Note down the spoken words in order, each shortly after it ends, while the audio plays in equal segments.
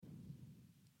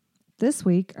This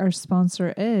week, our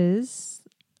sponsor is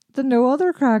the No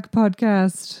Other Crack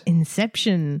podcast.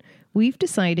 Inception. We've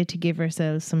decided to give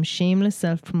ourselves some shameless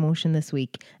self-promotion this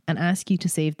week and ask you to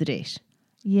save the date.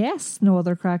 Yes, No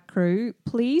Other Crack crew,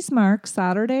 please mark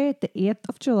Saturday, the 8th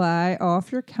of July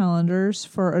off your calendars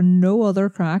for a No Other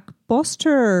Crack bus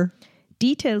tour.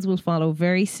 Details will follow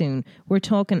very soon. We're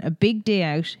talking a big day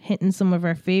out, hitting some of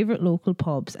our favourite local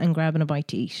pubs and grabbing a bite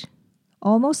to eat.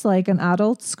 Almost like an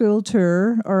adult school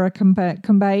tour or a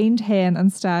combined hen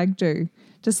and stag do.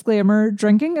 Disclaimer,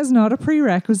 drinking is not a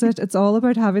prerequisite. It's all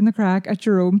about having the crack at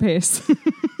your own pace.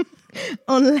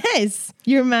 Unless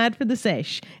you're mad for the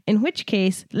sesh, in which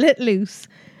case, let loose.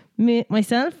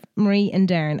 Myself, Marie and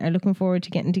Darren are looking forward to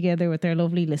getting together with our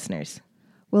lovely listeners.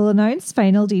 We'll announce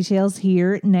final details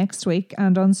here next week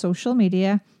and on social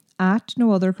media at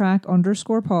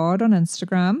noothercrack_pod on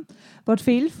Instagram. But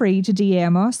feel free to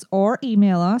DM us or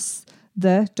email us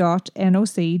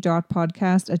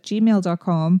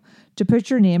the.noc.podcast@gmail.com to put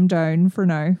your name down for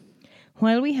now.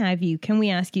 While we have you, can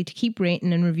we ask you to keep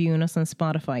rating and reviewing us on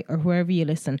Spotify or wherever you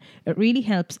listen? It really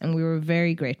helps and we were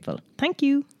very grateful. Thank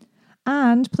you.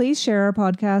 And please share our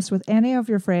podcast with any of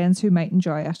your friends who might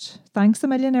enjoy it. Thanks a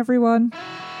million, everyone.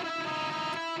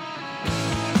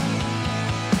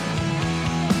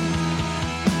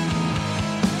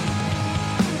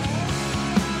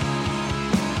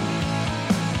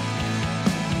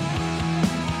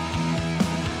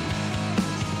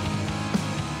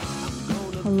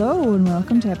 Hello and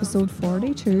welcome to episode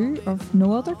 42 of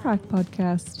No Other Crack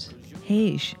podcast.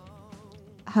 Heish.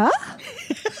 Huh?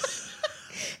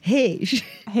 Heish.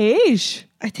 Heish.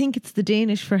 I think it's the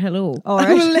Danish for hello. All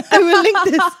right. I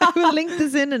will link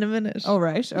this in a minute. All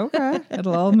right. Okay.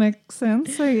 It'll all make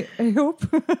sense. I hope.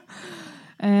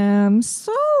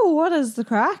 So what is the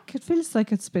crack? It feels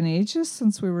like it's been ages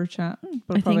since we were chatting,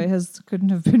 but couldn't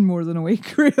have been more than a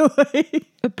week, really.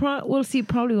 It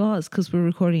probably was because we're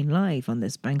recording live on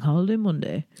this bank holiday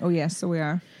Monday. Oh yes, so we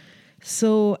are.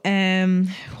 So,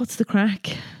 what's the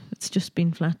crack? It's just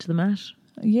been flat to the mat.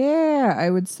 Yeah, I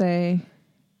would say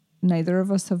neither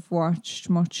of us have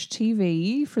watched much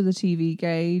TV for the TV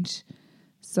guide.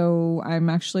 So I'm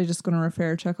actually just going to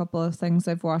refer to a couple of things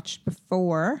I've watched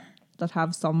before that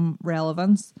have some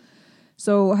relevance.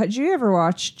 So had you ever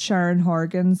watched Sharon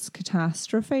Horgan's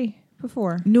Catastrophe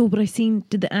before? No, but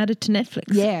did they add it to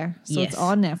Netflix? Yeah, so yes. It's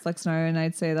on Netflix now, and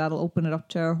I'd say that'll open it up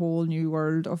to a whole new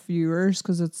world of viewers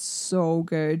because it's so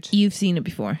good. You've seen it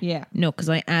before? Yeah. No, because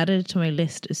I added it to my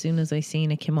list as soon as I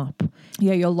seen it came up.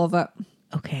 Yeah, you'll love it.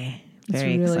 Okay,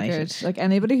 very really excited. Good. Like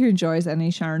anybody who enjoys any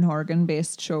Sharon Horgan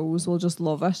based shows will just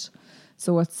love it.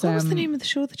 So it's what was the name of the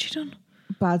show that she done?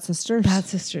 Bad Sisters. Bad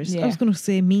Sisters. Yeah. I was going to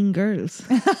say Mean Girls.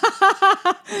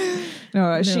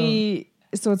 No. So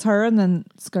it's her and then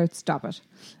Scout Stop It.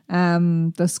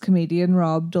 This comedian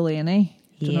Rob Delaney.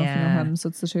 Don't know if you know him. So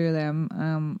it's the two of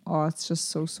them. It's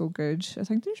just so good. I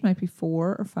think there's might be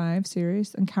 4 or 5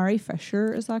 series, and Carrie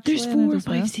Fisher is actually. There's 4 or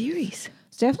 5 series.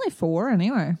 It's definitely 4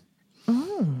 anyway.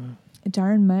 Oh.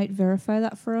 Darren might verify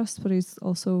that for us, but he's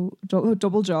also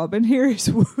double job in here. He's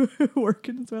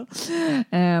working as well.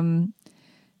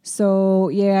 So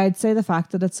yeah, I'd say the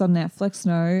fact that it's on Netflix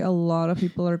now, a lot of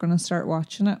people are going to start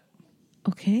watching it.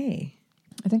 Okay.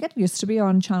 I think it used to be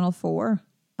on Channel 4,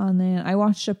 and then I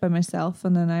watched it by myself,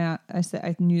 and then I said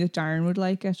I knew that Darren would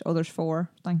like it. Oh, there's 4.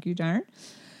 Thank you, Darren.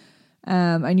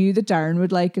 I knew that Darren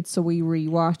would like it, so we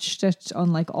rewatched it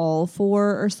on like all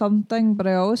 4 or something. But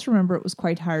I always remember it was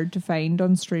quite hard to find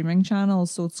on streaming channels,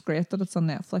 so it's great that it's on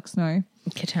Netflix now.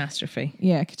 Catastrophe.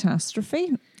 Yeah,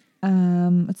 Catastrophe.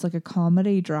 It's like a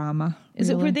comedy drama. Is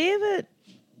really. it where they have a?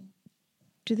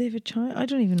 Do they have a child? I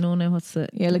don't even know now. What's the?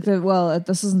 Yeah,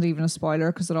 this isn't even a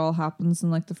spoiler because it all happens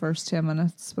in like the first 10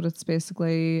 minutes. But it's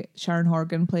basically Sharon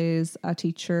Horgan plays a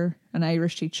teacher, an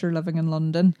Irish teacher living in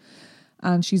London,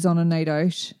 and she's on a night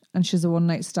out, and she's a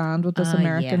one-night stand with this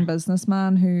American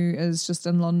businessman who is just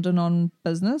in London on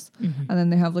business, and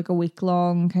then they have like a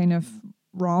week-long kind of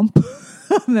romp,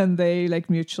 and then they like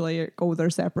mutually go their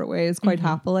separate ways quite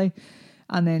happily,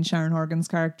 and then Sharon Horgan's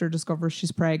character discovers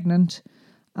she's pregnant,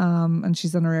 and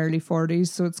she's in her early 40s,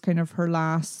 so it's kind of her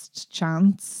last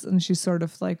chance, and she's sort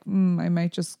of like, I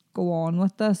might just go on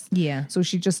with this. Yeah. So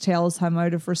she just tells him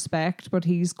out of respect, but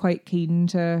he's quite keen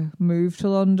to move to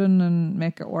London and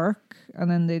make it work,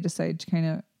 and then they decide to kind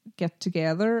of get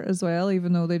together as well,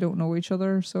 even though they don't know each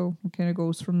other, so it kind of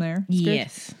goes from there. It's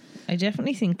yes. Good. I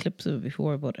definitely seen clips of it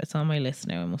before, but it's on my list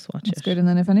now. I must watch it. It's good. And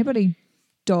then if anybody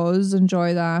does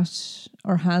enjoy that,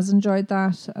 or has enjoyed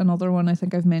that. Another one I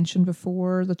think I've mentioned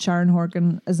before that Sharon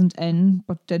Horgan isn't in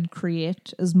but did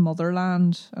create is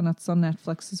Motherland, and it's on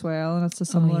Netflix as well, and it's a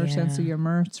similar sense of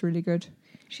humour. It's really good.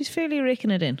 She's fairly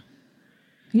raking it in.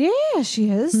 Yeah, she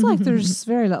is. Like, there's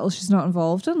very little she's not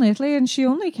involved in lately, and she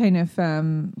only kind of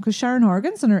because Sharon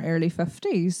Horgan's in her early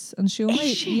 50s, and she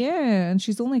only and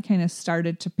she's only kind of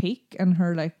started to peak in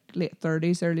her like late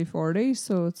 30s, early 40s.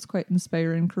 So it's quite an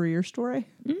inspiring career story.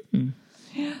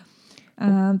 Yeah.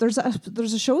 There's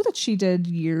a show that she did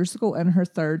years ago in her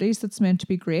 30s that's meant to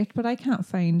be great, but I can't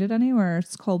find it anywhere.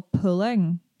 It's called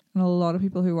Pulling, and a lot of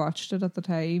people who watched it at the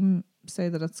time say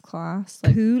that it's class.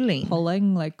 Like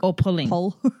pulling, like pulling.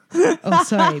 Pull. Oh,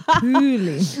 sorry,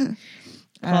 pooling.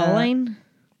 Pulling.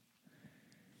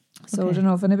 So I don't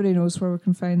know if anybody knows where we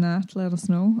can find that. Let us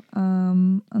know.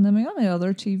 And then my only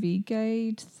other TV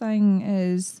guide thing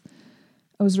is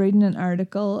I was reading an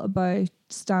article about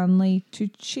Stanley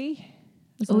Tucci.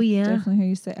 Definitely how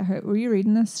you say it. Were you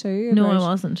reading this too? No, I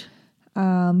wasn't.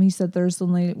 He said there's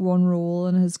only one role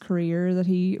in his career that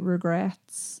he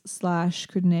regrets /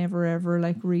 could never ever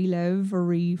like relive or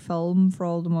refilm for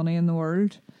all the money in the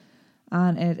world,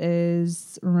 and it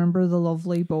is Remember the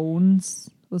Lovely Bones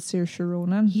with Saoirse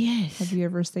Ronan. Yes. Have you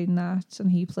ever seen that?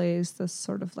 And he plays this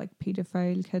sort of like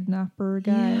paedophile kidnapper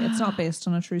guy. Yeah. It's not based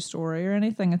on a true story or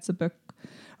anything. It's a book,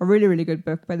 a really, really good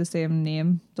book by the same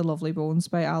name, The Lovely Bones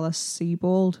by Alice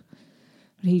Sebold.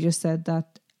 But he just said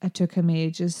that it took him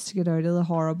ages to get out of the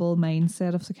horrible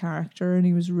mindset of the character, and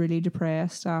he was really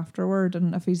depressed afterward.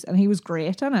 And he was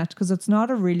great in it, because it's not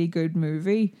a really good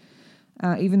movie,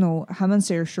 even though him and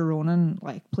Saoirse Ronan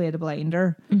like played a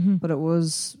blinder, but it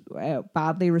was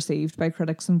badly received by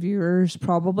critics and viewers,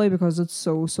 probably because it's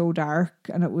so dark,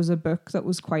 and it was a book that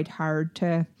was quite hard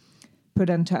to put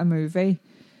into a movie,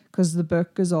 because the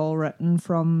book is all written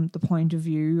from the point of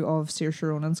view of Saoirse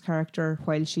Ronan's character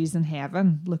while she's in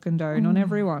heaven looking down on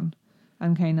everyone.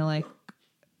 And kind of like,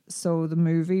 so the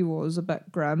movie was a bit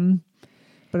grim.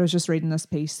 But I was just reading this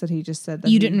piece that he just said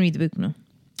that you didn't read the book, no?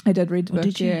 I did read the book,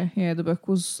 did you? Yeah, the book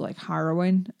was like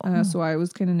harrowing. So I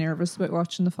was kind of nervous about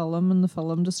watching the film, and the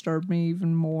film disturbed me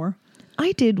even more.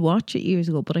 I did watch it years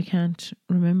ago, but I can't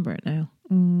remember it now.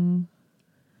 No,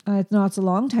 it's a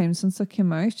long time since it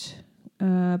came out.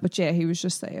 But yeah, he was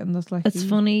just saying that like it's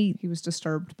funny he was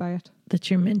disturbed by it. That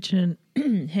you're mentioning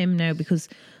him now, because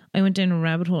I went down a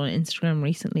rabbit hole on Instagram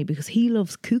recently because he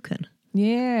loves cooking.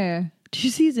 Yeah. Did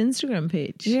you see his Instagram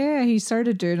page? Yeah, he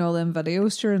started doing all them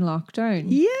videos during lockdown.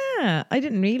 Yeah, I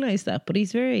didn't realise that, but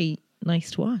he's very nice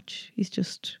to watch. He's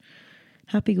just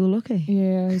happy-go-lucky.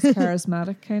 Yeah, he's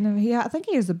charismatic kind of. I think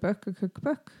he has a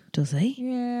cookbook. Does he?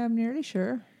 Yeah, I'm nearly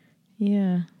sure.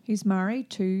 Yeah. He's married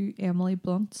to Emily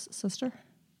Blunt's sister.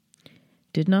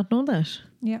 Did not know that.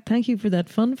 Yeah. Thank you for that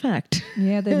fun fact.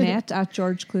 Yeah, they met at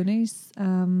George Clooney's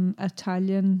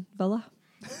Italian villa.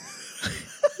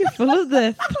 You're full of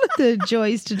the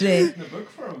joys today. The book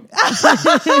for him.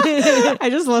 I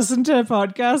just listened to a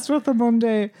podcast with him one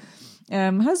day.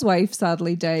 His wife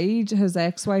sadly died. His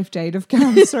ex-wife died of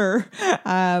cancer,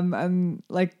 and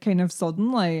like kind of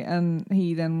suddenly, and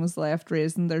he then was left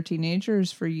raising their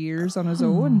teenagers for years on his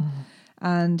own.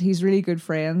 And he's really good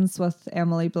friends with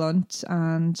Emily Blunt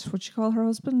and what you call her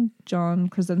husband, John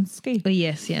Krasinski. Oh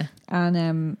yes, yeah.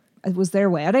 And it was their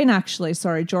wedding actually.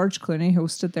 Sorry, George Clooney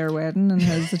hosted their wedding in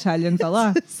his Italian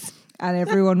villa. And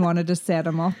everyone wanted to set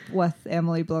him up with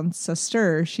Emily Blunt's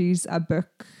sister. She's a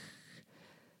book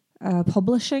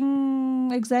publishing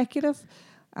executive,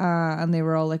 and they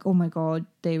were all like, oh my god,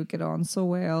 they would get on so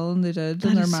well, and they did.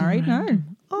 And they're married now.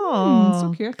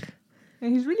 So cute. Yeah,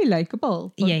 he's really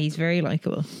likable. Yeah, he's very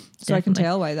likable. So I can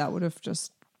tell why that would have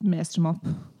just messed him up,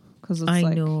 because it's I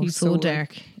know, he's so dark,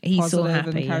 like, he's so happy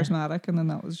and charismatic, and then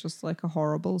that was just like a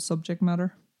horrible subject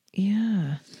matter.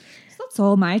 Yeah, so that's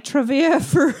all my trivia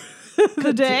for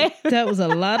the day. That was a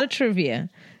lot of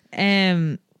trivia.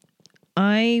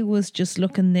 I was just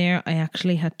looking there. I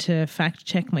actually had to fact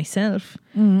check myself.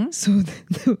 So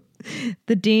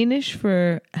the Danish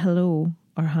for hello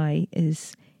or hi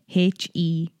is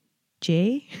HEJ,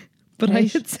 but I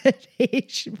had said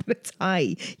H, but it's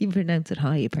hi. You pronounce it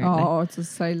hi, apparently. Oh, it's a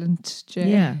silent J.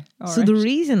 Yeah. So right. the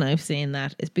reason I'm saying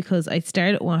that is because I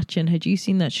started watching. Had you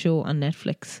seen that show on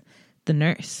Netflix, The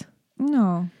Nurse?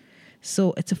 No.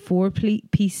 So it's a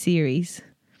 4-piece series.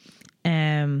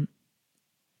 I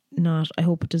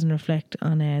hope it doesn't reflect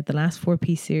on the last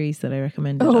 4-piece series that I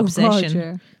recommended, Obsession. God,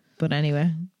 yeah. But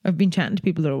anyway, I've been chatting to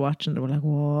people that are watching, they were like,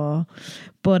 whoa.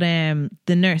 But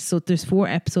The Nurse, so there's 4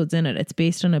 episodes in it. It's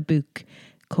based on a book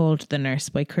called The Nurse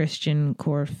by Christian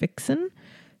Corfixon,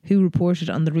 who reported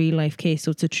on the real life case.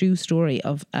 So it's a true story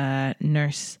of a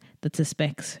nurse that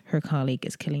suspects her colleague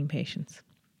is killing patients.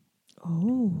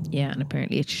 Oh. Yeah, and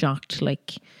apparently it shocked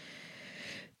like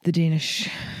the Danish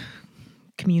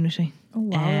community. Oh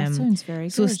wow, that sounds very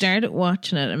good. So I started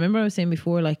watching it. I remember I was saying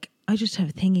before, like, I just have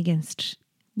a thing against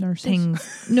nurses.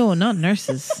 things. No, not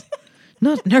nurses.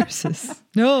 Not nurses.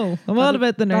 No, I'm all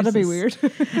about the nurses. That'd be weird.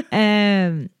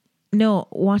 No,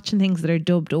 watching things that are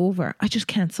dubbed over, I just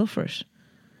can't suffer it.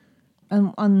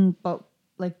 But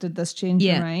like, did this change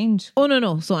your mind? Oh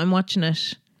no. So I'm watching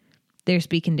it. They're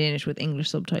speaking Danish with English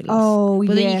subtitles. Oh,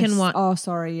 but yes. then you can watch. Oh,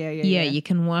 sorry. Yeah. You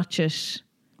can watch it.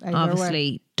 Either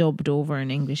obviously way. dubbed over in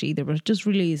English either, but it just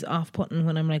really is off-putting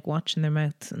when I'm like watching their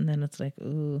mouths, and then it's like,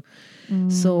 ooh.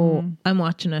 So I'm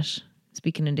watching it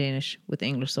speaking in Danish with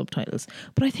English subtitles,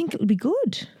 but I think it'll be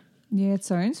good. Yeah, it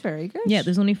sounds very good. Yeah,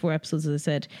 there's only 4 episodes, as I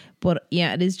said, but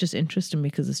yeah, it is just interesting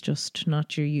because it's just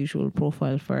not your usual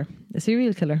profile for a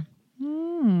serial killer.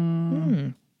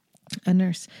 A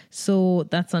nurse. So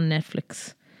that's on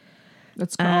Netflix.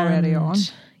 It's already on.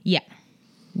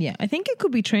 Yeah, I think it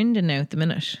could be trending now at the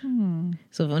minute.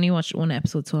 So I've only watched 1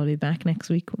 episode, so I'll be back next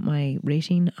week with my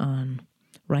rating on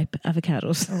ripe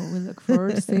avocados. Oh, we look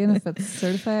forward to seeing if it's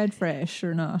certified fresh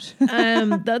or not.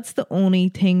 That's the only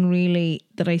thing really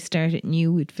that I started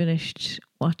new. We'd finished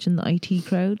watching the IT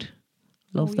Crowd.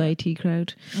 Love the IT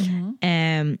Crowd.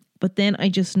 But then I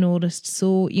just noticed,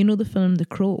 so you know the film The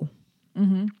Crow?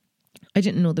 I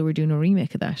didn't know they were doing a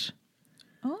remake of that.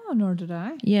 Oh, nor did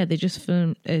I. Yeah, they just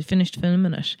finished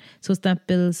filming it. So it's that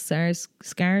Bill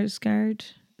Skarsgård.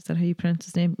 Is that how you pronounce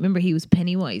his name? Remember, he was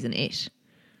Pennywise in It.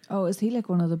 Oh, is he like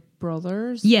one of the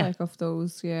brothers? Yeah. Like of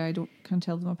those? Yeah, I can't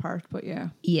tell them apart, but yeah.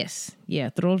 Yes. Yeah,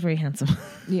 they're all very handsome.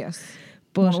 Yes.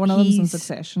 But one of them's in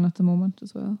Succession at the moment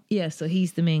as well. Yeah, so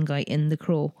he's the main guy in The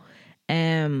Crow.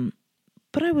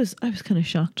 But I was kind of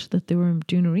shocked that they were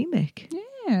doing a remake.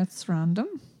 Yeah, it's random.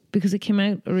 Because it came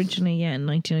out originally, in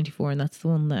 1994, and that's the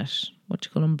one that,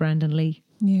 Brandon Lee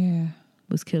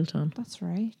was killed on. That's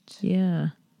right. Yeah.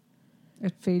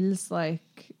 It feels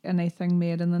like anything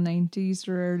made in the 90s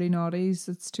or early 90s,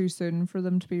 it's too soon for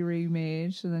them to be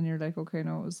remade. And then you're like, okay,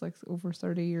 no, it was like over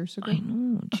 30 years ago. I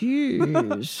know,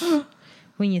 jeez.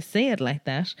 When you say it like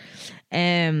that.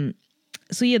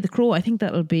 So yeah, The Crow, I think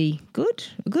that'll be good.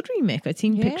 A good remake. I'd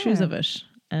seen pictures of it.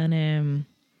 And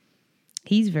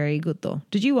he's very good though.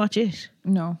 Did you watch it?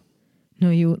 No.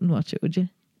 No, you wouldn't watch it, would you?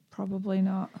 Probably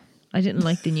not. I didn't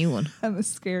like the new one. I'm a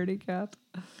scaredy cat.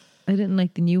 I didn't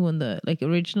like the new one. The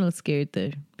original scared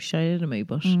the shit out of me,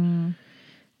 but I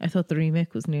thought the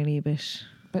remake was nearly a bit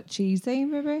cheesy,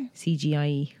 maybe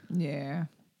CGI. Yeah.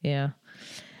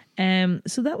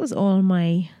 So that was all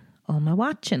my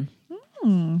watching.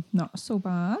 Not so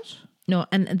bad. No,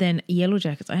 and then Yellow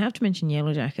Jackets. I have to mention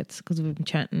Yellow Jackets because we've been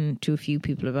chatting to a few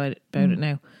people about it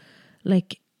now.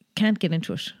 Like, can't get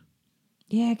into it.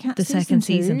 Yeah, I can't. The second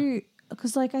season.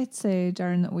 Because, like, I'd say,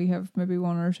 Darren, that we have maybe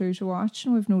 1 or 2 to watch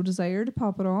and we've no desire to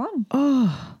pop it on.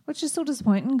 Oh. Which is so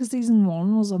disappointing because season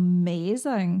 1 was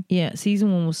amazing. Yeah,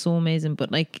 season 1 was so amazing, but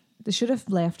like... They should have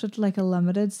left it like a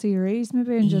limited series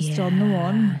maybe and just done the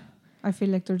one. I feel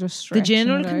like they're just stretching the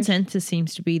general it out. consensus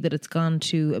seems to be that it's gone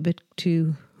to a bit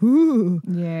too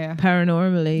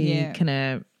paranormally kind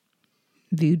of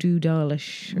voodoo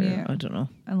dollish, or I don't know.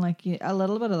 And like a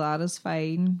little bit of that is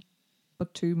fine,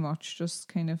 but too much just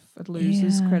kind of it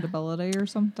loses credibility or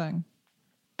something.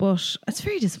 But it's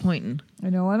very disappointing. I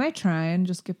know. I might try and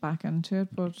just get back into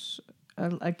it, but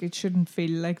like it shouldn't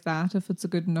feel like that if it's a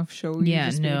good enough show. You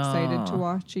just be excited to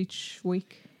watch each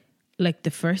week. Like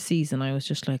the first season, I was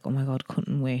just like, oh my God,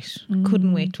 couldn't wait.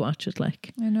 Couldn't wait to watch it.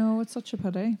 Like, I know, it's such a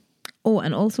pity. Oh,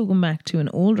 and also going back to an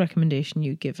old recommendation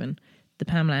you'd given, the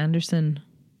Pamela Anderson.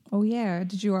 Oh yeah,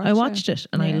 did you watch it? I watched it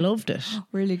and I loved it.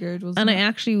 Really good, wasn't it? And I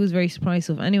actually was very surprised.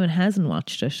 So if anyone hasn't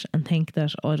watched it and think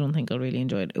that, I don't think I'll really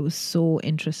enjoy it. It was so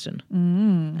interesting.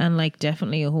 And like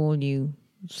definitely a whole new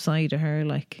side of her.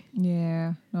 Like,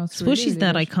 yeah. No, it's suppose really, she's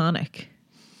really that good. iconic.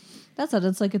 That's it.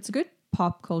 It's like, it's a good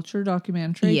pop culture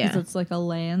documentary because it's like a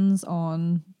lens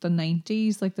on the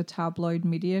 90s, like the tabloid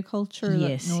media culture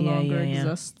that no longer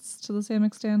exists to the same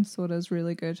extent. So it is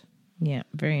really good. Yeah,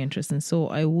 very interesting. So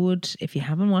I would, if you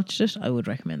haven't watched it, I would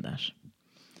recommend that.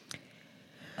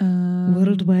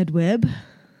 World Wide Web.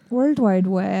 World Wide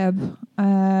Web.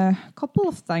 A couple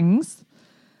of things.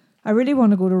 I really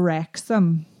want to go to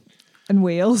Wrexham in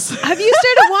Wales. Have you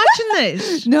started watching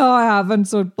this? No, I haven't.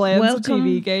 So it blends a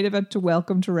TV guide a bit to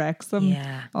Welcome to Wrexham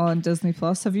on Disney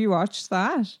Plus. Have you watched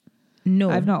that? No.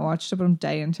 I've not watched it, but I'm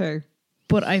dying to.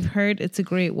 But I've heard it's a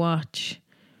great watch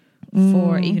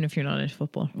for even if you're not into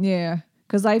football. Yeah.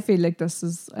 Because I feel like this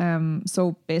is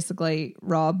so basically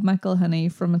Rob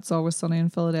McElhenney from It's Always Sunny in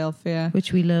Philadelphia,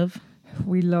 which we love,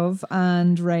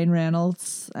 and Ryan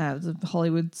Reynolds, the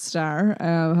Hollywood star,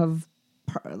 have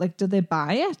did they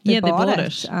buy it? They bought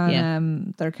it.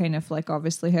 And they're kind of like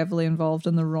obviously heavily involved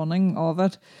in the running of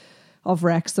it, of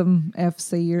Wrexham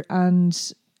FC.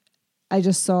 And I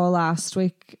just saw last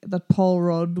week that Paul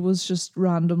Rudd was just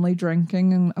randomly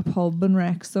drinking in a pub in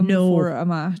Wrexham before a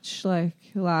match, like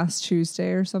last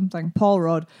Tuesday or something. Paul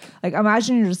Rudd. Like,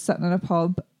 imagine you're just sitting in a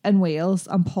pub in Wales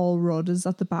and Paul Rudd is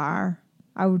at the bar.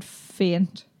 I would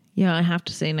faint. Yeah, I have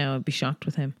to say now I'd be shocked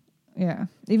with him. Yeah.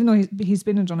 Even though he's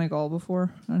been in Donegal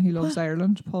before and he loves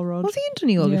Ireland, Paul Rudd. Was he in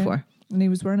Donegal before? And he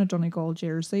was wearing a Donegal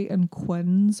jersey in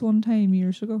Quinn's one time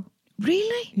years ago.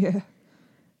 Really? Yeah.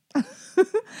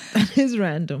 That is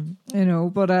random. You know,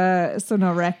 but so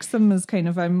now Wrexham is kind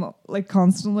of, I'm like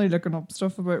constantly looking up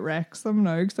stuff about Wrexham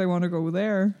now because I want to go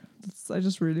there. I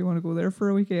just really want to go there for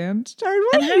a weekend. Darren,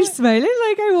 why are you smiling?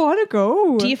 Like, I want to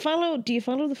go. Do you follow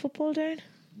the football, Darren?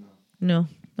 No.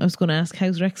 I was going to ask,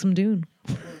 how's Wrexham doing?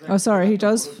 Oh, sorry, he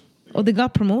does. Oh, they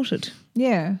got promoted.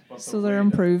 Yeah, so they're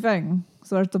improving.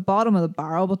 So they're at the bottom of the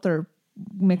barrel, but they're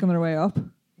making their way up.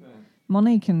 Yeah.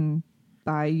 Money can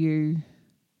buy you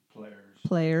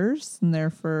players and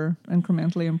therefore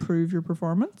incrementally improve your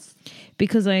performance.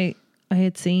 Because I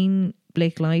had seen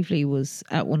Blake Lively was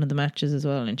at one of the matches as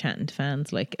well and chatting to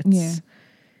fans. Like, it's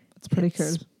pretty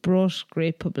cool. Brought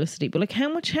great publicity. But like, how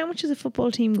much is a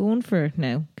football team going for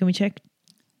now? Can we check?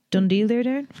 Done deal there,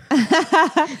 Darren?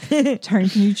 Darren,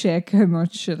 can you check how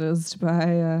much it is to buy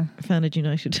a fan of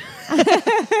United?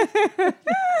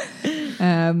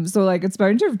 So like it's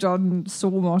bound to have done so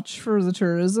much for the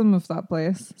tourism of that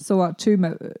place. So what, 2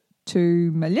 million?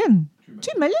 2 million?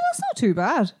 That's not too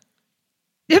bad.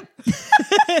 Yep.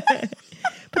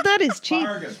 But that is cheap.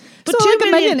 Bargain. But so 2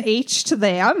 like million each to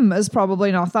them is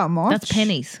probably not that much. That's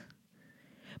pennies.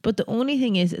 But the only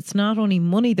thing is, it's not only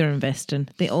money they're investing,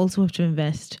 they also have to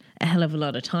invest a hell of a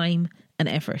lot of time and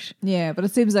effort. Yeah, but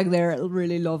it seems like they're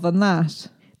really loving that.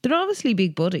 They're obviously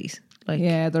big buddies. Like,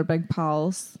 yeah, they're big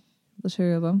pals, the two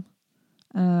of them.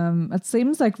 It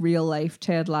seems like real life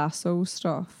Ted Lasso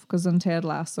stuff, because in Ted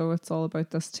Lasso, it's all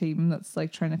about this team that's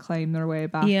like trying to climb their way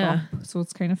back up. So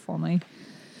it's kind of funny.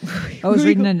 I was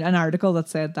reading an article that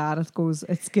said that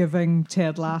it's giving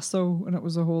Ted Lasso, and it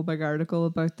was a whole big article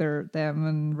about them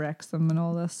and Wrexham and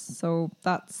all this. So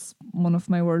that's one of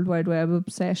my World Wide Web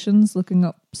obsessions, looking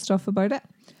up stuff about it.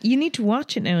 You need to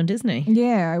watch it now on Disney.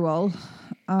 Yeah, I will.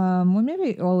 Well,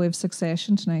 maybe we have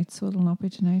Succession tonight, so it'll not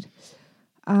be tonight.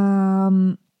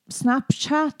 Snapchat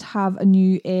have a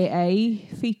new AI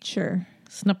feature.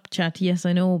 Snapchat, yes,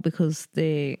 I know, because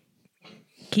they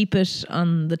keep it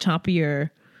on the top of your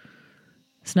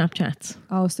Snapchats.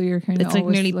 Oh, so you're kind of it's like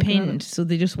nearly pinned, so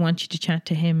they just want you to chat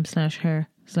to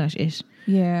him/her/it.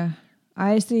 Yeah,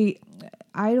 I see.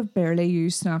 I barely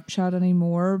use Snapchat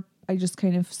anymore. I just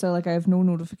kind of still like I have no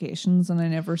notifications and I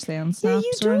never send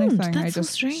snaps or anything. That's I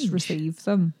just receive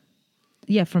them.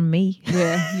 Yeah, from me.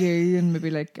 Yeah, you and maybe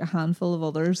like a handful of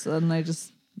others, and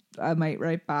I might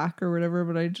write back or whatever,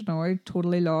 but I don't know. I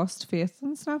totally lost faith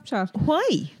in Snapchat. Why?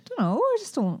 I don't know. I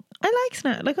just don't. I like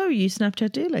Snap. Like I use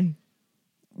Snapchat daily.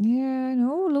 Yeah, I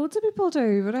know. Loads of people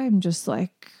do, but I'm just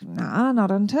like, nah,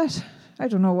 not into it. I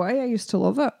don't know why. I used to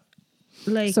love it.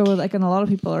 And a lot of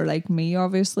people are like me,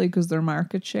 obviously, because their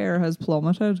market share has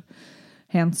plummeted.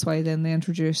 Hence why then they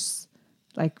introduce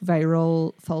like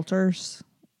viral filters.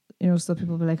 You know, so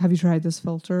people will be like, have you tried this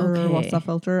filter? Or what's that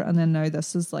filter? And then now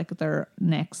this is like their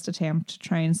next attempt to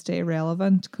try and stay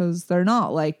relevant, because they're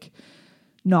not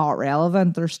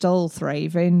relevant. They're still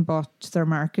thriving, but their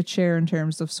market share in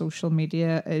terms of social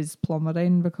media is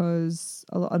plummeting because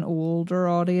an older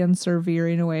audience are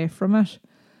veering away from it.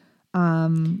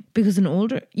 Because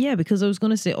I was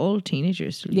going to say all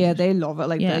teenagers. They love it.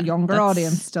 Like the younger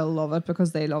audience still love it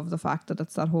because they love the fact that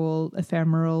it's that whole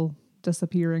ephemeral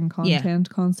disappearing content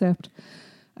concept.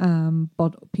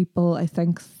 But people, I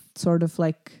think, sort of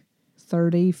like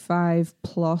 35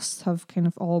 plus have kind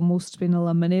of almost been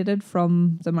eliminated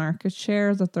from the market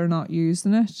share, that they're not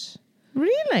using it.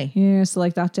 Really? Yeah, so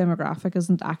like that demographic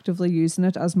isn't actively using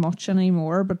it as much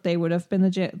anymore, but they would have been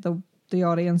the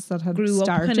audience that had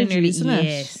started using it.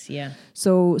 Yes, yeah.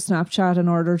 So Snapchat, in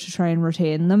order to try and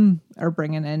retain them, are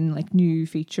bringing in like new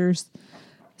features.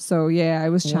 So yeah, I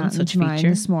was chatting to mine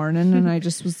this morning and I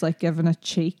just was like giving a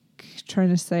cheek, trying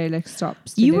to say like stop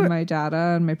stealing my data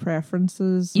and my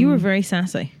preferences. You were very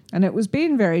sassy. And it was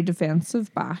being very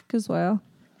defensive back as well.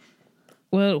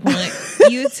 Well, when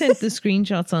you had sent the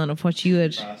screenshots on of what you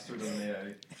had...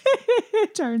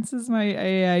 Darren says my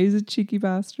AI is a cheeky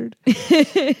bastard.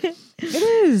 It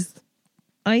is.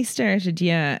 I started,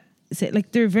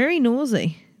 like they're very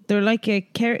nosy. They're like a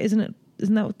isn't it?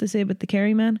 Isn't that what they say about the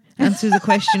Kerry man? Answers a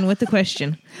question with the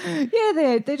question.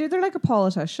 Yeah, they do. They're like a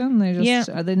politician. They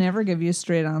just they never give you a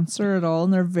straight answer at all,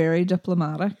 and they're very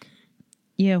diplomatic.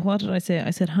 Yeah, what did I say?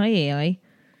 I said, "Hi AI.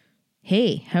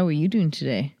 Hey, how are you doing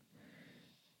today?"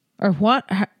 Or what?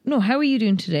 How are you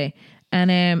doing today?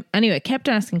 And anyway, I kept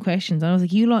asking questions. I was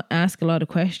like, "You ask a lot of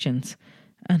questions,"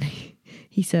 and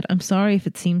he said, "I'm sorry if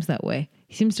it seems that way."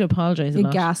 He seems to apologize a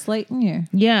lot. Gaslighting you.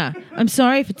 Yeah. I'm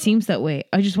sorry if it seems that way.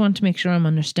 I just want to make sure I'm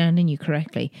understanding you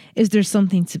correctly. Is there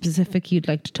something specific you'd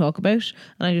like to talk about?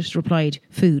 And I just replied,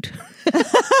 food.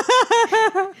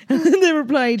 And then they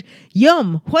replied,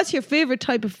 yum. What's your favorite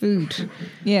type of food?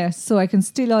 Yes, so I can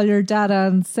steal all your data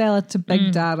and sell it to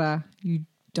big data. You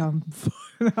dumb.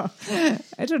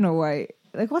 I don't know why.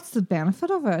 Like, what's the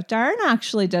benefit of it? Darren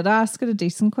actually did ask it a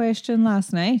decent question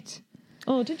last night.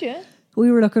 Oh, did you? We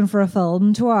were looking for a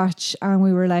film to watch, and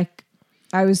we were like,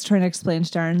 I was trying to explain to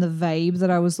Darren the vibe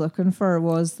that I was looking for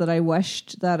was that I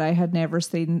wished that I had never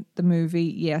seen the movie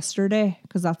yesterday,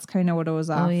 because that's kind of what I was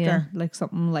after, like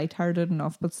something lighthearted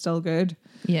enough but still good.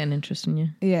 Yeah, and interesting, yeah.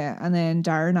 Yeah, and then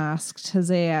Darren asked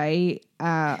his AI,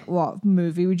 what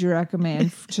movie would you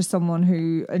recommend to someone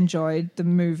who enjoyed the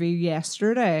movie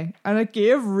yesterday? And it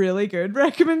gave really good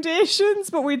recommendations,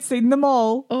 but we'd seen them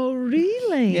all. Oh,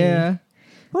 really? Yeah.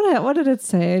 What did it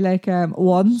say? Like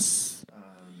once.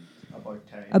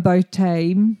 About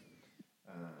time.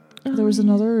 There was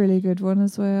another really good one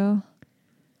as well.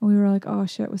 We were like, oh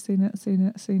shit, we've seen it.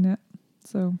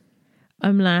 So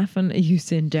I'm laughing at you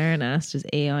saying Darren asked his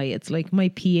AI. It's like my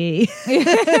PA.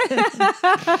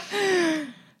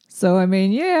 So I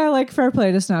mean, yeah, like fair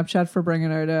play to Snapchat for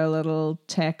bringing out a little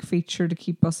tech feature to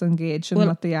keep us engaged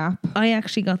with the app. I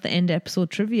actually got the end episode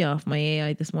trivia off my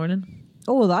AI this morning.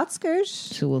 Oh, that's good.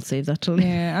 So we'll save that till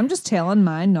yeah. I'm just telling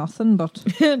mine nothing, but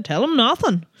tell him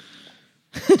nothing.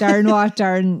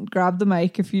 Darren, grab the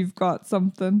mic if you've got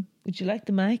something. Would you like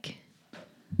the mic?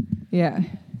 Yeah.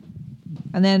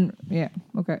 And then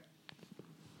okay.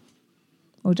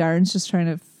 Oh, Darren's just trying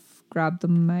to grab the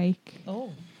mic.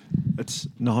 Oh, it's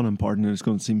not important and it's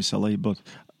going to seem silly, but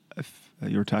if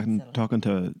you're talking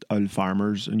to old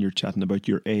farmers and you're chatting about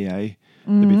your AI,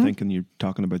 they'd be thinking you're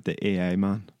talking about the AI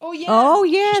man. Oh yeah. Oh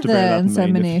yeah, just to the bear that in mind.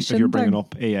 insemination. If you're bringing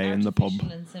up AI in the pub,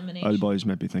 old boy. boys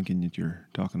might be thinking that you're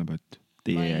talking about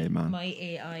the AI man. My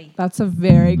AI. That's a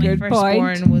very good point. My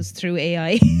firstborn was through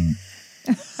AI.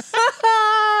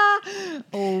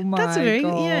 Oh my god. That's a very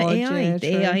AI. Yeah,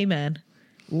 the AI man.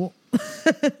 Oh.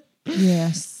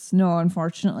 Yes. No,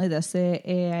 unfortunately this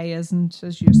AI isn't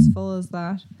as useful as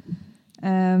that.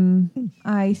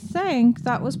 I think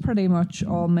that was pretty much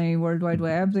all my World Wide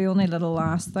Web. The only little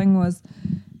last thing was,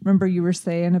 remember you were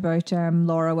saying about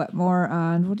Laura Whitmore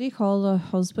and what do you call the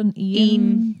husband?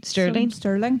 Ian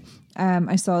Sterling.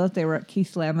 I saw that they were at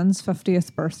Keith Lemon's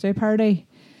 50th birthday party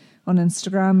on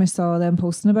Instagram. I saw them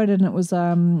posting about it, and it was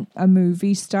a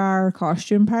movie star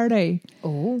costume party.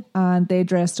 Oh. And they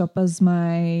dressed up as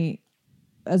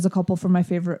a couple from my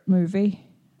favourite movie.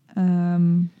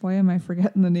 Why am I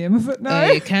forgetting the name of it now?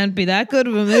 Oh, you can't be that good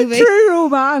of a movie. True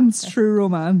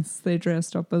Romance. They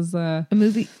dressed up as a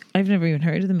movie. I've never even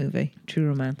heard of the movie True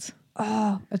Romance.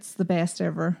 Oh, it's the best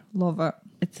ever. Love it.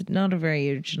 It's not a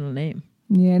very original name.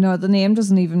 Yeah, no, the name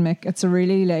doesn't even make. It's a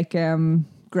really like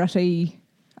gritty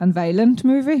and violent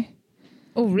movie.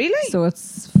 Oh, really? So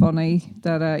it's funny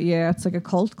that it's like a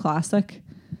cult classic.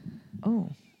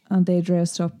 Oh. And they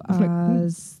dressed up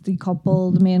as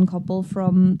the main couple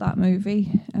from that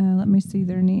movie. Let me see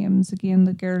their names again.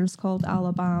 The girl's called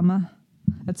Alabama.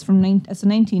 It's a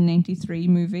 1993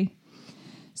 movie.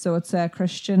 So it's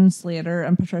Christian Slater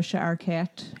and Patricia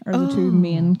Arquette are the two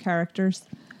main characters.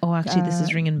 Oh, actually, this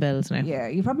is ringing bells now. Yeah,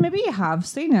 maybe you have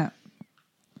seen it.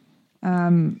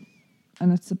 And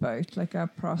it's about like a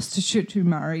prostitute who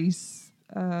marries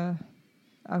a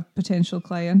potential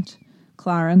client,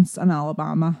 Clarence, in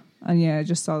Alabama. And yeah, I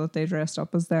just saw that they dressed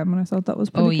up as them, and I thought that was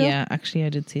pretty cool. Oh yeah, actually I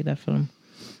did see that film.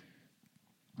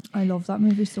 I love that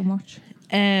movie so much.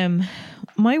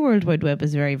 My World Wide Web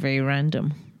is very, very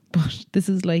random, but this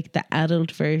is like the adult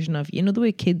version of, you know, the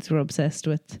way kids were obsessed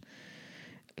with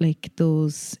like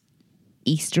those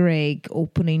Easter egg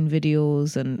opening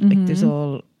videos, and like there's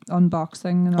all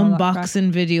unboxing and all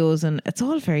unboxing videos, and it's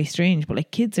all very strange, but like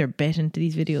kids are bet into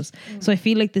these videos. So I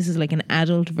feel like this is like an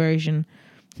adult version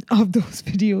of those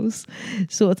videos.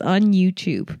 So it's on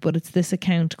YouTube, but it's this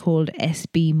account called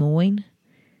SB Mowing.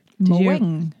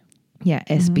 Yeah,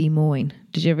 SB mowing.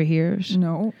 Did you ever hear it?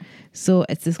 No. So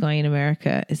it's this guy in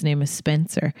America. His name is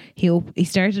Spencer. He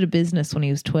started a business when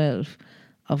he was 12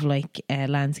 of like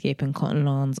landscaping, cutting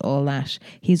lawns, all that.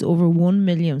 He's over 1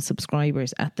 million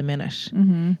subscribers at the minute.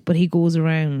 But he goes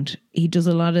around. He does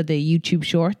a lot of the YouTube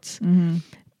shorts.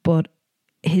 But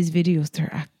his videos,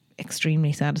 they're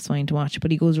extremely satisfying to watch.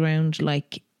 But he goes around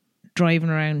like driving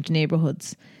around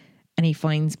neighborhoods, and he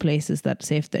finds places that,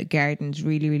 say if the garden's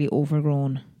really, really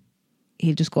overgrown,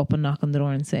 he'll just go up and knock on the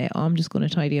door and say, I'm just going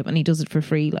to tidy up. And he does it for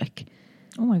free, like.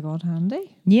 Oh my God,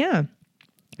 handy. Yeah.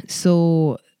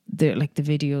 So the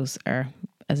videos are,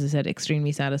 as I said,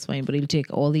 extremely satisfying, but he'll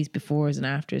take all these befores and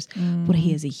afters. But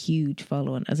he has a huge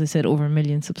following. As I said, over 1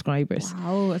 million subscribers.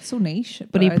 Wow, it's so niche.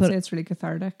 But I'd say it's really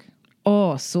cathartic.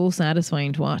 Oh, so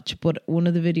satisfying to watch. But one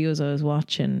of the videos I was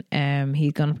watching,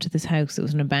 he'd gone up to this house. It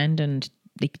was an abandoned,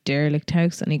 like derelict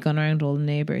house, and he'd gone around all the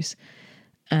neighbours.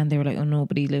 And they were like, oh,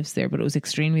 nobody lives there. But it was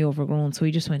extremely overgrown. So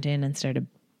he just went in and started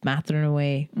battering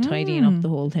away, tidying up the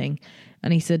whole thing.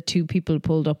 And he said 2 people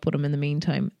pulled up with him in the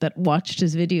meantime that watched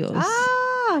his videos.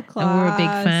 Ah, class. And we were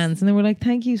big fans. And they were like,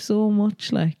 thank you so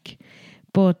much. Like,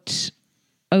 but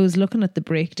I was looking at the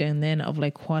breakdown then of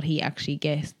like what he actually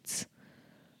gets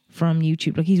from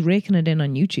YouTube. Like he's raking it in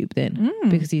on YouTube then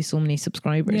because he has so many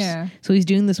subscribers. Yeah. So he's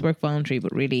doing this work voluntary,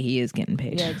 but really he is getting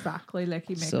paid. Yeah, exactly. Like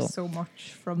he makes so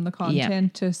much from the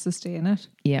content to sustain it.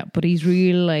 Yeah, but he's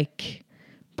real like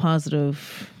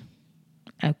positive,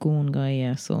 outgoing guy.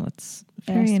 Yeah, so it's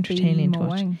very SB entertaining mowing.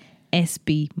 to watch.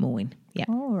 SB mowing. Yeah.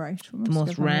 Oh, right. The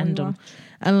most random.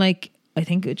 And like, I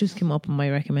think it just came up on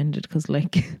my recommended because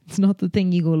like it's not the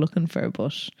thing you go looking for,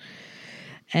 but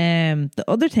the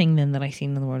other thing then that I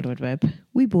seen on the World Wide Web,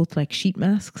 we both like sheet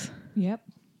masks. Yep.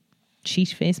 Sheet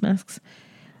face masks.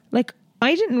 Like,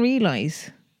 I didn't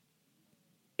realise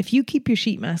if you keep your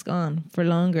sheet mask on for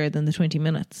longer than the 20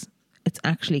 minutes, it's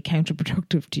actually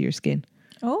counterproductive to your skin.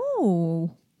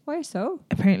 Oh, why so?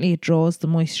 Apparently it draws the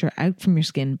moisture out from your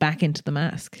skin back into the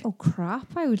mask. Oh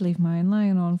crap, I would leave mine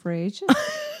lying on for ages.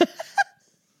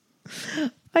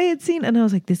 I had seen, and I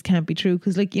was like, this can't be true.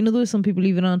 Because, like, you know, there's some people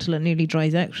leave it on till it nearly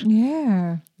dries out.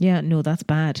 Yeah. Yeah, no, that's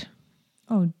bad.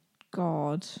 Oh,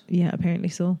 God. Yeah, apparently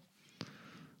so.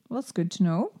 Well, that's good to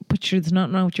know. But sure, there's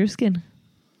nothing wrong with your skin.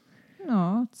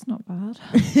 No, it's not bad.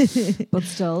 But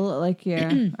still, like,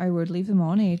 yeah, I would leave them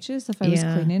on ages. If I was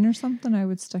cleaning or something, I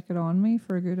would stick it on me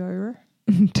for a good hour.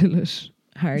 Until it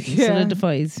hardens,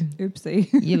 solidifies. Oopsie.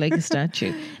 You like a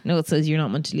statue. No, it says you're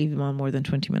not meant to leave them on more than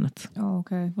 20 minutes. Oh,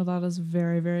 okay. Well, that is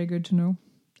very, very good to know.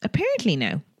 Apparently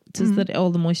now, it says that all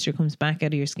the moisture comes back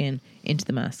out of your skin into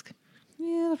the mask.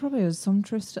 Yeah, there probably is some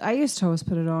truth. I used to always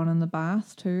put it on in the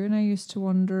bath too, and I used to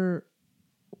wonder,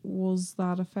 was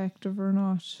that effective or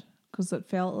not? Because it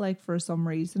felt like for some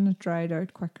reason it dried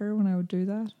out quicker when I would do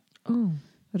that. Oh.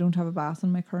 I don't have a bath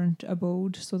in my current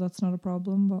abode, so that's not a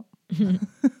problem, but...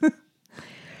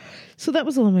 So that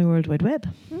was all on my World Wide Web.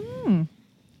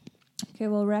 Okay,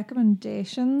 well,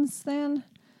 recommendations then.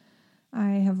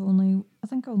 I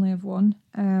think I only have one.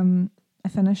 I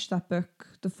finished that book,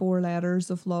 The 4 Letters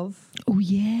of Love. Oh,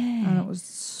 yeah. And it was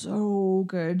so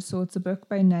good. So it's a book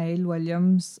by Niall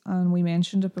Williams, and we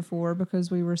mentioned it before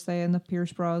because we were saying that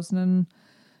Pierce Brosnan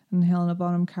and Helena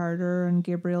Bonham Carter and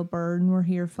Gabriel Byrne were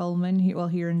here filming,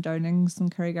 here in Downings and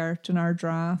Carrigart and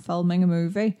Ardra filming a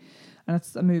movie. And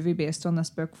it's a movie based on this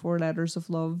book, 4 Letters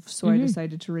of Love. So I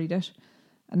decided to read it.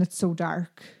 And it's so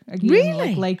dark. Again,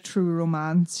 really? Like true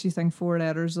romance. You think 4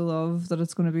 Letters of Love, that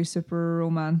it's going to be super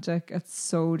romantic. It's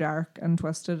so dark and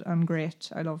twisted and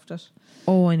great. I loved it.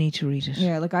 Oh, I need to read it.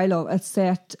 Yeah, like it's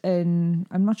set in,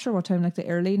 I'm not sure what time, like the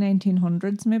early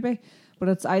 1900s maybe.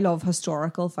 But I love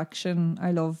historical fiction.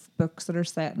 I love books that are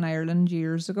set in Ireland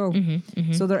years ago.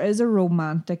 So there is a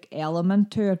romantic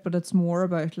element to it, but it's more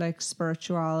about like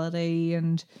spirituality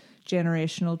and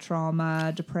generational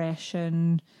trauma,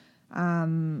 depression,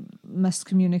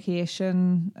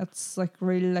 miscommunication. It's like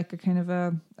really like a kind of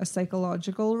a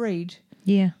psychological read.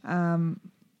 Yeah. And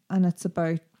it's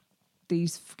about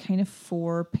these kind of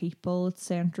 4 people it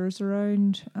centres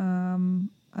around,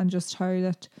 and just how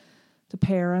that the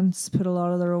parents put a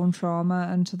lot of their own trauma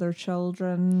into their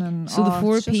children. And so the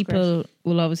 4 people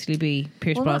will obviously be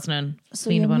Pierce Brosnan,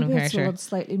 Helena Bonham Carter, it's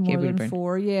slightly more Gabriel than Byrne.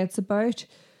 4. Yeah, it's about,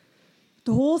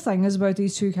 the whole thing is about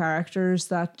these 2 characters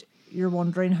that you're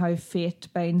wondering how fate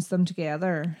binds them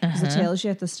together. Because it tells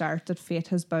you at the start that fate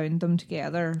has bound them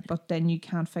together, but then you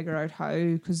can't figure out how,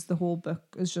 because the whole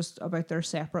book is just about their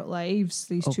separate lives,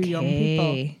 these 2 young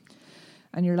people.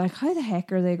 And you're like, how the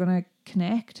heck are they going to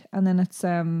connect? And then it's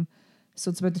so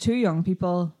it's about the 2 young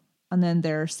people and then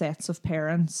they're sets of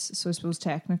parents. So I suppose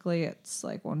technically it's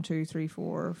like 1, 2, 3,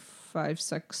 4, 5,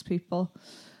 6 people.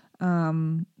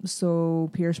 So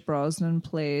Pierce Brosnan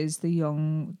plays the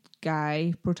young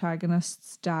guy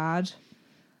protagonist's dad.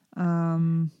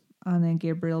 And then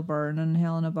Gabriel Byrne and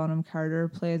Helena Bonham Carter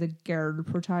play the girl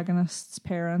protagonist's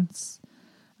parents.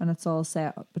 And it's all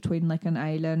set between like an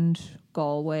island,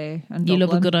 Galway, and Dublin. You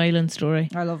love a good island story.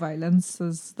 I love islands,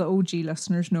 as the OG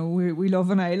listeners know. We love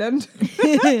an island.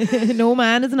 No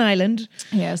man is an island.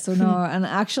 Yeah, so no, and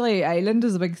actually, island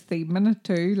is a big theme in it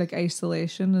too. Like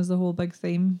isolation is a whole big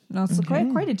theme. No, it's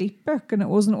quite a deep book, and it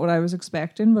wasn't what I was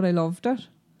expecting, but I loved it.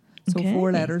 So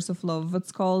 4 Letters of Love,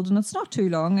 it's called, and it's not too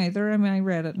long either. I mean, I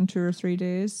read it in 2 or 3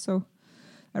 days, so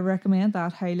I recommend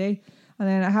that highly. And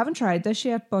then I haven't tried this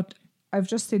yet, but I've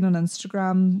just seen on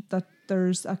Instagram that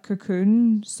there's a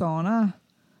cocoon sauna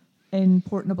in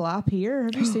Portnablap here.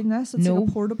 Have you seen this? It's like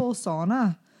a portable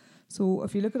sauna. So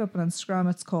if you look it up on Instagram,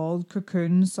 it's called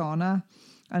Cocoon Sauna,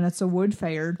 and it's a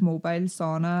wood-fired mobile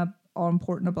sauna on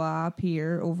Portnablap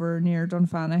here over near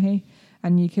Dunfanaghy,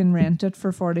 and you can rent it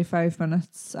for 45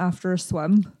 minutes after a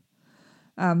swim.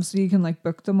 So you can like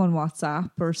book them on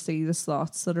WhatsApp or see the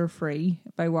slots that are free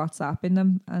by WhatsApping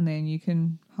them, and then you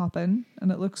can hop in,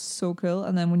 and it looks so cool.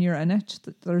 And then when you're in it,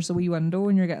 there's a wee window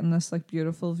and you're getting this like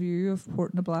beautiful view of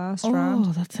Portnablap Strand.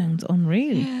 Oh, that sounds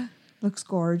unreal. Yeah, looks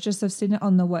gorgeous. I've seen it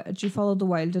on do you follow the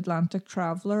Wild Atlantic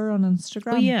Traveller on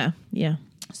Instagram? Oh yeah.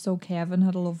 So Kevin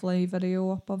had a lovely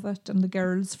video up of it, and the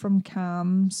girls from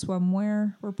Cam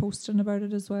Swimwear were posting about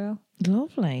it as well.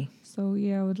 Lovely. So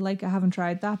yeah, I haven't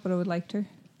tried that, but I would like to.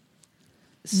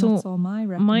 So that's all my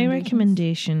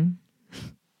recommendation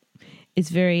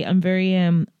is I'm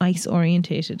very ice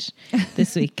orientated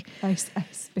this week. Ice,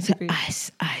 baby.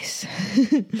 So, ice.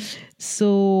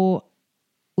 So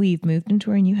we've moved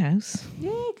into our new house.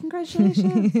 Yay,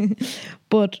 congratulations.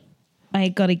 But I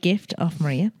got a gift off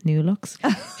Maria, New Looks.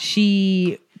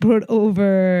 She brought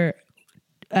over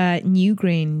a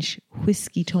Newgrange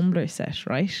whiskey tumbler set,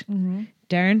 right? Mm-hmm.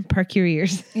 Darren, perk your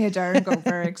ears. Yeah, Darren got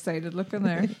very excited looking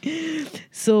there.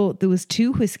 So there was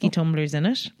 2 whiskey tumblers in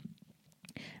it,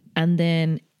 and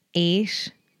then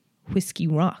 8 whiskey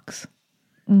rocks.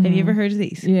 Mm-hmm. Have you ever heard of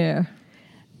these? Yeah.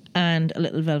 And a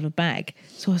little velvet bag.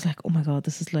 So I was like, oh my God,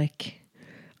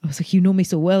 you know me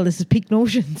so well. This is peak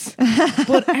notions.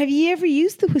 But have you ever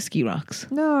used the whiskey rocks?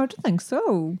 No, I don't think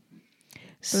so.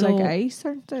 They're like ice,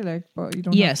 aren't they? Like, but you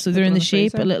don't. Yeah, so they're in the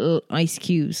shape of little ice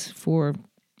cubes, 4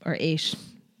 or 8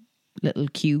 little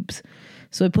cubes.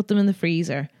 So I put them in the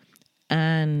freezer,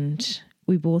 and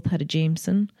we both had a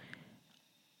Jameson,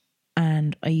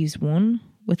 and I used one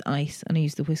with ice, and I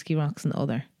used the whiskey rocks in the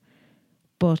other.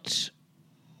 But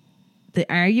the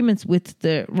arguments with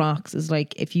the rocks is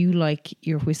like, if you like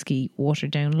your whiskey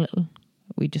watered down a little,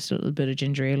 with just a little bit of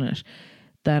ginger ale in it,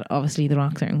 that obviously the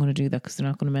rocks aren't going to do that because they're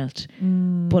not going to melt.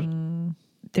 But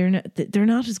they're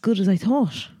not as good as I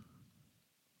thought.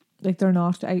 Like they're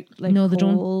not like no, they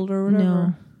cold don't, or whatever.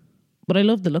 No, but I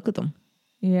love the look of them.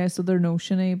 Yeah, so they're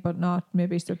notiony, but not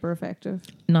maybe super effective.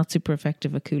 Not super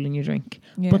effective at cooling your drink,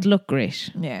 yeah. But look great.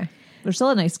 Yeah, they're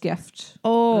still a nice gift.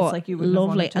 Oh, it's like you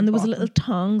lovely! And there was little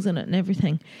tongs in it and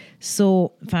everything.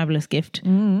 So fabulous gift.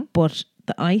 Mm-hmm. But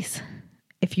the ice,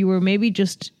 if you were maybe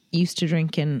just used to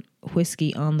drinking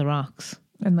whiskey on the rocks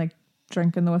and like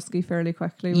drinking the whiskey fairly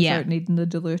quickly without needing the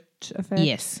dilute effect,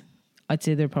 yes, I'd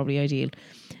say they're probably ideal.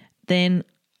 Then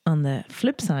on the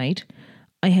flip side,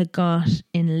 I had got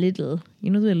in Lidl, you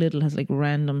know the Lidl has like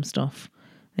random stuff.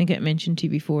 I think I mentioned to you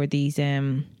before these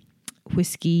ice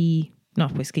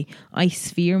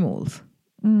sphere molds.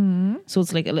 Mm. So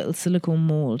it's like a little silicone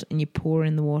mold, and you pour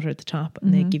in the water at the top,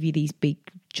 and they give you these big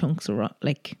chunks of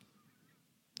like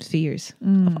spheres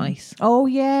of ice. Oh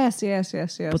yes.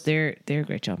 But they're a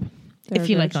great job if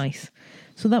you like ice.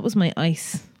 So that was my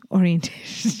ice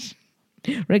orientation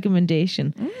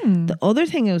recommendation. The other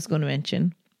thing I was going to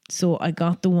mention, so I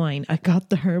got the wine. I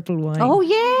got the herbal wine. Oh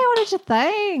yeah, what did you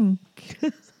think?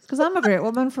 Because I'm a great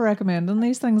woman for recommending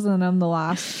these things, and I'm the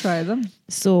last to try them.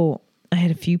 So I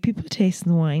had a few people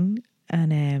tasting the wine,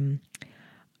 and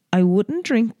I wouldn't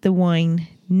drink the wine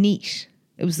neat.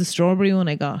 It was the strawberry one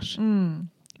I got.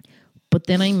 But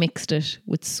then I mixed it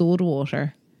with soda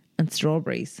water and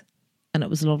strawberries, and it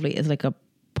was lovely. It's like a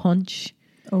punch.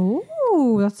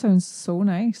 Oh, that sounds so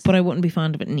nice. But I wouldn't be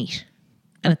fond of it neat.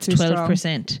 And it's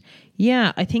 12%.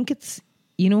 Yeah, I think it's,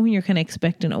 you know, when you're kind of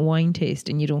expecting a wine taste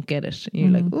and you don't get it. And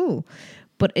you're like, ooh.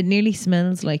 But it nearly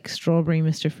smells like strawberry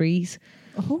Mr. Freeze.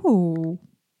 Oh.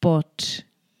 But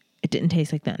it didn't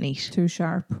taste like that neat. Too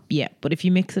sharp. Yeah, but if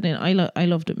you mix it in, I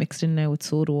loved it mixed in now with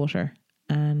soda water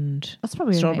and that's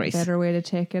probably strawberries. A better way to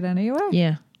take it anyway.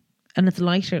 Yeah. And it's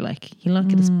lighter, like. You'll not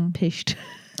get as pished.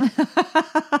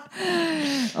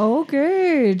 Oh,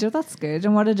 good. Oh, that's good.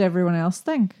 And what did everyone else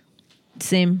think?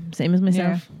 Same as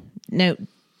myself. Now,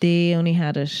 they only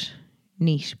had it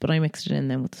neat, but I mixed it in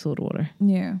then with the soda water.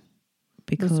 Yeah.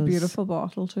 Because It's a beautiful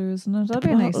bottle too, isn't it? That'd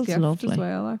be a nice bottle's gift lovely. as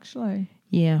well, actually.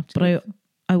 Yeah, but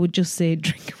I would just say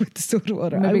drink it with the soda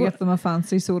water. Maybe get them a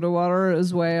fancy soda water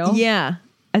as well. Yeah.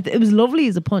 It was lovely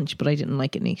as a punch, but I didn't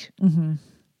like it neat. Mm-hmm.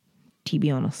 To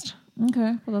be honest.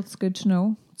 Okay, well that's good to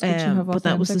know. It's good to have but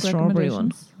that was the authentic strawberry one.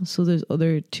 recommendations. So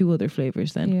there's two other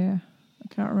flavours then. Yeah. I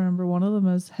can't remember. One of them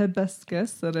is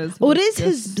hibiscus. It is. Oh, it is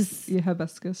hibiscus. Yeah,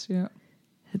 hibiscus, yeah.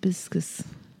 Hibiscus.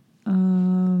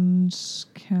 And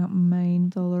can't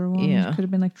mind the other one. Yeah. It could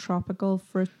have been like tropical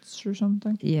fruits or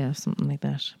something. Yeah, something like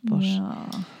that. But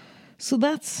Yeah. so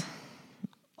that's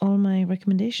all my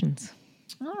recommendations.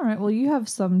 All right. Well, you have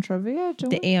some trivia,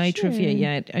 don't The AI you? trivia,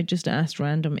 yeah. I just asked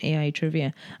random AI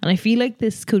trivia. And I feel like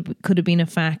this could have been a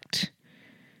fact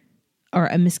or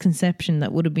a misconception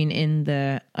that would have been in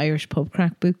the Irish pub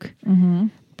crack book. Mm-hmm.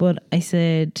 But I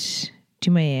said to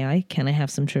my AI, can I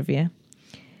have some trivia?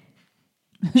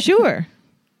 Sure.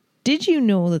 Did you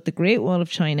know that the Great Wall of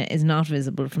China is not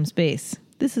visible from space?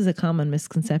 This is a common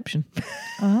misconception.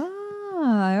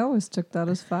 I always took that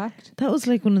as fact. That was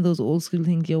like one of those old school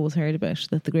things you always heard about,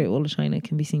 that the Great Wall of China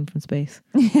can be seen from space.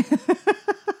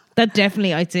 That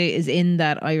definitely, I'd say, is in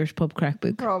that Irish pub crack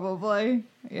book. Probably.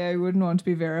 Yeah, I wouldn't want to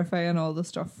be verifying all the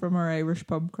stuff from our Irish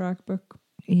pub crack book.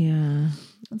 Yeah.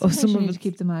 Some of it to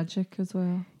keep the magic as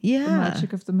well. Yeah. The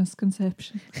magic of the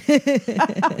misconception.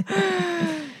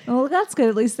 Well, that's good.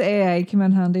 At least the AI came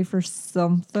in handy for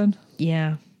something.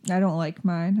 Yeah. I don't like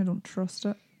mine. I don't trust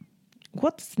it.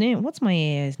 What's my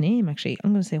AI's name, actually?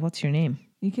 I'm going to say, what's your name?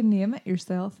 You can name it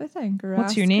yourself, I think. Or What's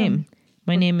ask your name? him.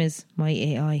 My name is my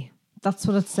AI. That's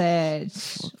what it said.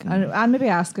 And maybe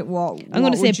ask it what. I'm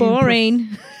going to say boring.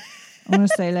 I'm going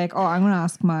to say like, I'm going to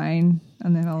ask mine,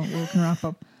 and then we can wrap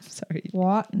up. Sorry.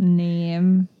 What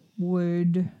name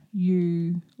would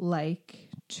you like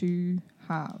to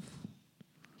have?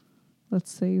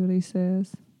 Let's see what he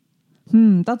says.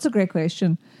 That's a great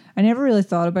question. I never really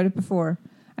thought about it before.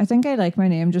 I think I like my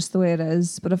name just the way it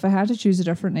is, but if I had to choose a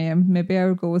different name, maybe I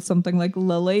would go with something like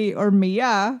Lily or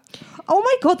Mia. Oh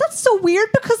my God, that's so weird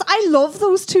because I love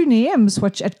those two names,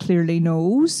 which it clearly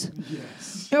knows.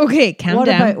 Yes. Okay, calm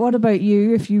down. What about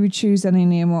you? If you would choose any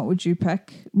name, what would you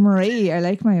pick? Marie, I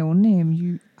like my own name,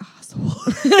 you asshole.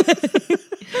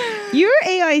 Your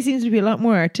AI seems to be a lot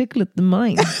more articulate than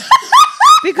mine.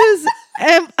 Because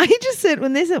I just said,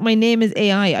 when they said my name is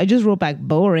AI, I just wrote back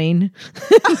boring.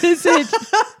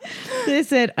 They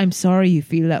said, I'm sorry you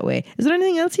feel that way. Is there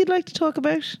anything else you'd like to talk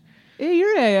about?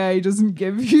 Your AI doesn't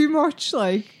give you much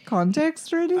like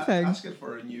context or anything. Ask it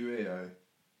for a new AI.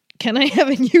 Can I have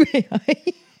a new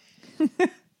AI?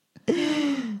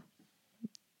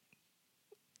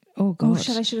 Oh God! Oh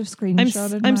shit! I should have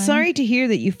screenshotted. I'm mine. sorry to hear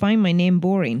that you find my name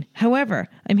boring. However,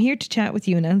 I'm here to chat with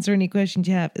you and answer any questions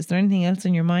you have. Is there anything else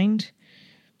on your mind?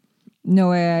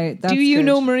 No AI. That's Do you good.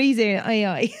 know Marie's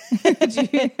AI?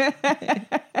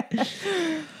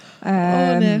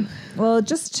 Oh no! Well,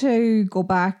 just to go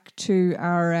back to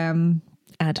our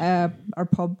our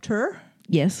pub tour,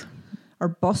 Yes. our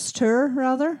bus tour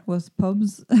rather, with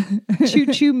pubs. Choo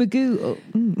choo Magoo. Oh,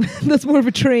 that's more of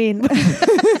a train.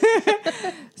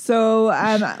 So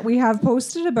we have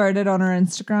posted about it on our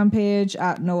Instagram page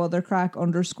at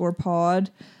noothercrack_pod.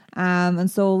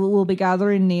 And so we'll be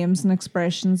gathering names and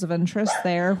expressions of interest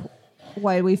there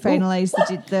while we finalise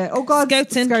the oh God,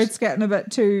 Scout's getting a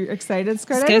bit too excited.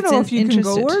 Scout, I don't know if you can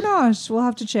go or not. We'll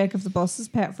have to check if the bus is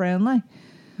pet friendly.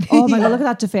 Oh my God, look at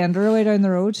that Defender away down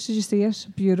the road. Did you see it?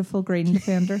 Beautiful green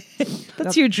Defender.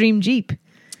 That's your dream Jeep.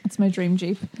 It's my dream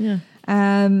Jeep. Yeah.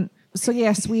 So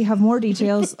yes, we have more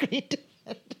details.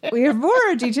 We have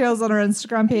more details on our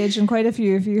Instagram page, and quite a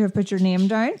few of you have put your name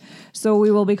down. So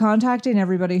we will be contacting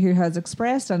everybody who has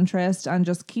expressed interest, and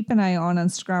just keep an eye on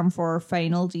Instagram for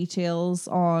final details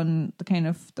on the kind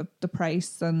of the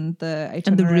price and the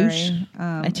itinerary. And the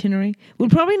route. Itinerary. We'll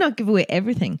probably not give away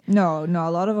everything. No, a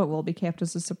lot of it will be kept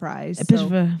as a surprise. A bit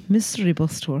of a mystery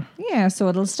bus tour. Yeah, so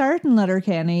it'll start in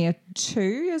Letterkenny at 2,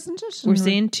 isn't it? We're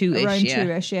saying 2-ish, around yeah.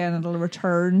 2-ish, yeah, and it'll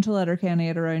return to Letterkenny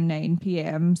at around 9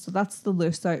 p.m. So that's the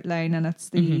loose outline, and it's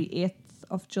the 8th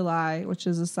of July, which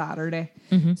is a Saturday.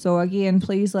 So again,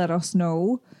 please let us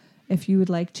know if you would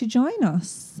like to join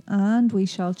us, and we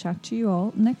shall chat to you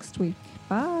all next week.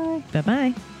 Bye.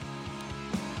 Bye-bye.